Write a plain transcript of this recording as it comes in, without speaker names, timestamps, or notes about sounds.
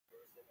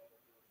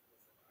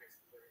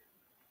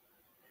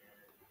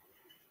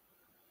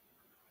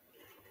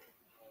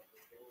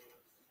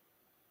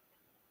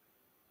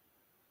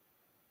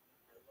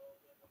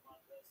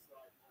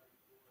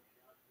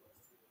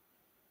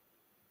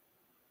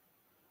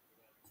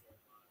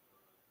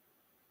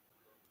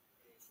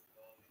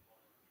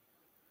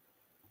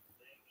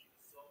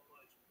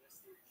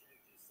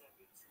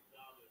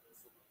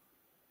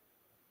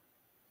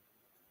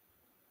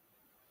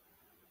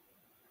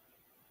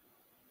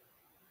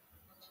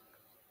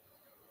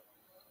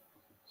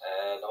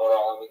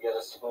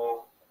a spoon.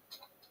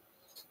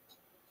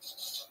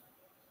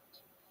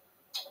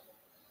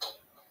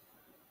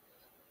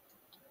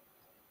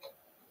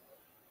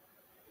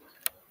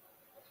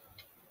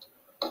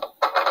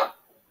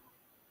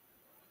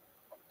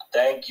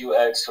 Thank you,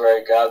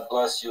 X-Ray. God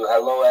bless you.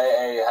 Hello,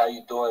 AA. How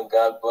you doing?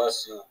 God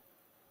bless you.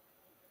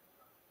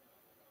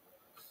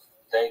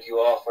 Thank you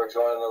all for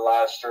joining the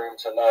live stream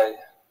tonight.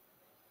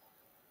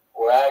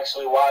 We're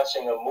actually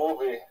watching a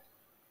movie,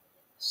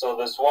 so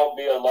this won't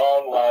be a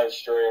long live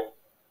stream,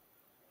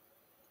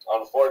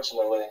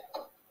 unfortunately.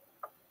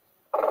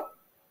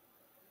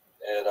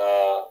 And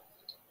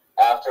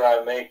after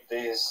I make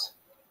these,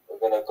 we're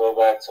going to go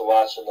back to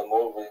watching the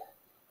movie.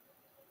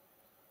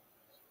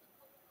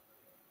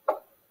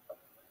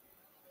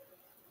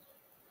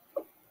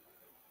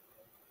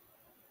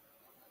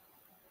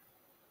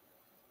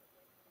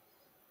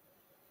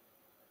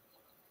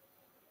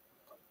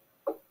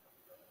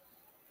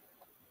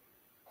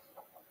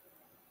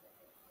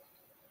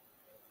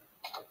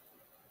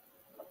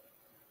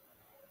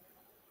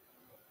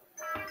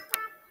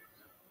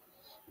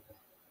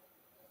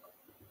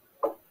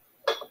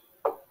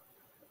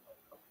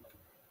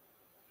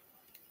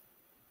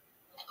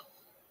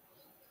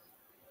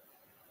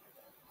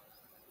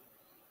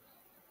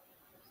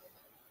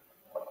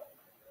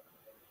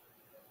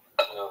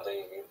 You don't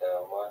think you can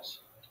that much?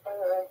 I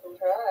can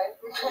try.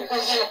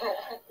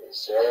 You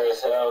sure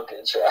as hell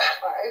can try.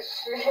 I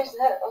sure as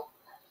hell.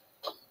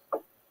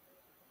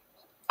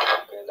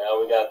 Okay,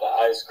 now we got the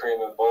ice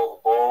cream in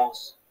both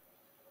bowls.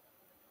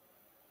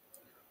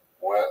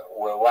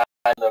 We're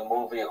watching the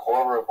movie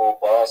Horrible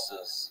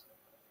Bosses.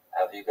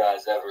 Have you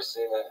guys ever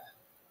seen it?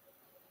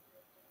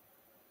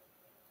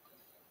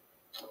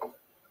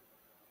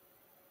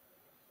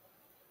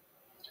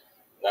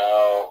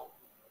 Now,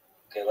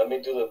 okay, let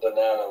me do the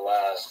banana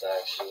last,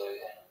 actually.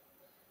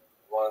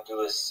 I want to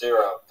do the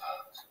syrup.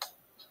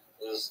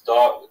 This is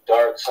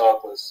dark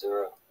chocolate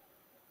syrup.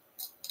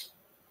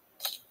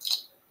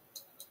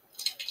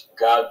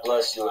 God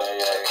bless you,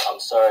 AA. I'm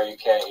sorry you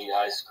can't eat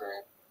ice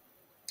cream.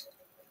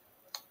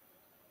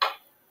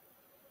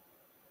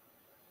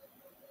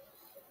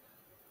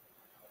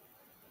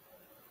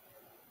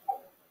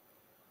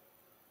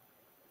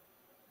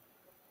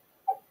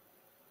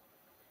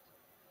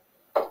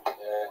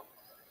 Okay.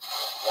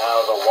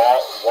 Now the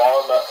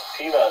walnut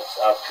peanuts,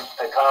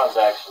 pecans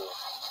actually.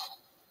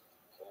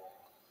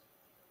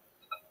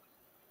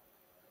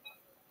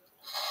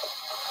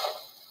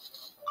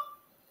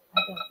 I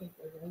don't think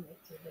we're going to get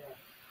to that.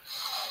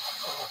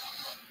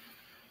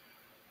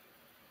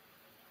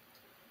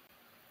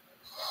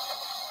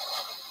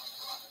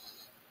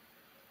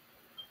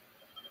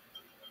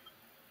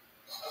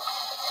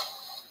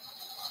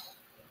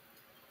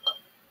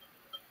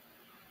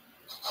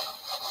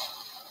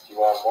 You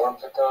want more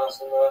pecans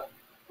than that?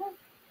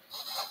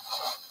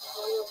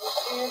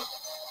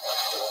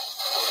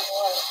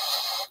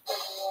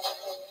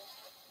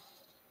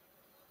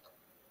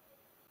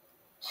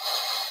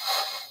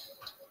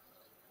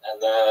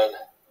 And then,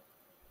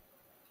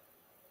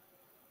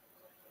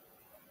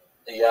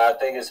 yeah, I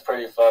think it's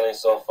pretty funny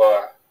so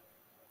far.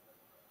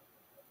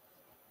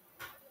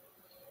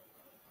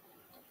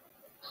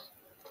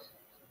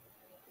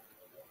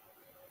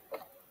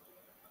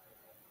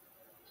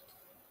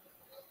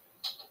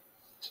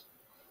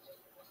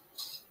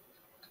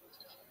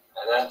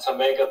 And then to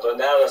make a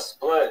banana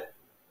split,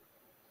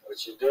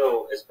 what you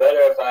do, it's better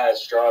if I had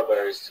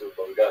strawberries too,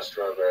 but we got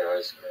strawberry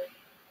ice cream.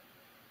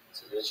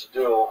 So what you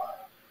do,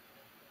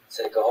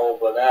 take a whole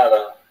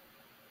banana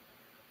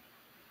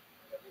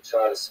and you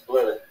try to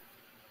split it.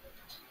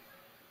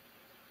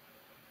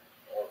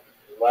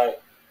 You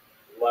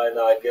might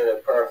not get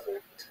it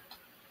perfect.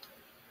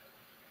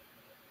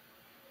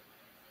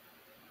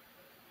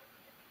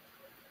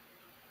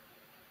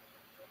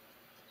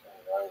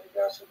 And now you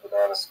got your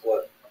banana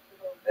split.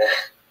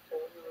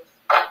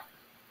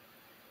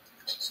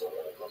 So I'm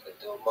going to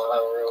do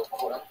mine real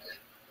quick.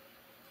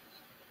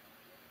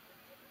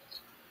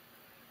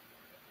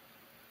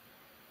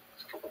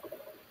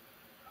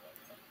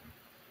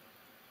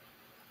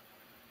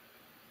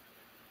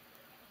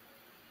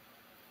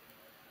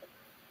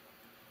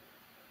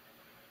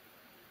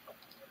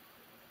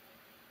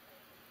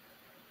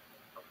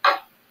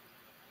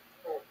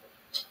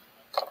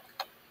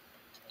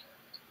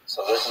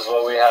 So this is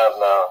what we have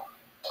now.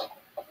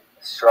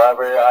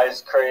 Strawberry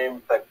ice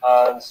cream,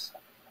 pecans,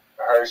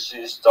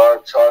 Hershey's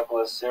dark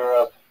chocolate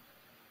syrup,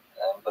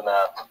 and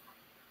banana.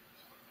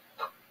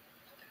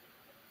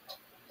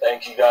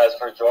 Thank you guys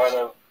for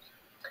joining.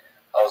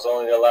 I was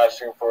only going to live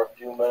stream for a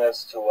few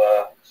minutes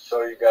to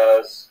show you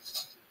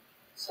guys,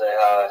 say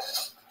hi.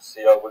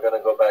 See y'all. We're going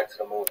to go back to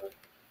the movie.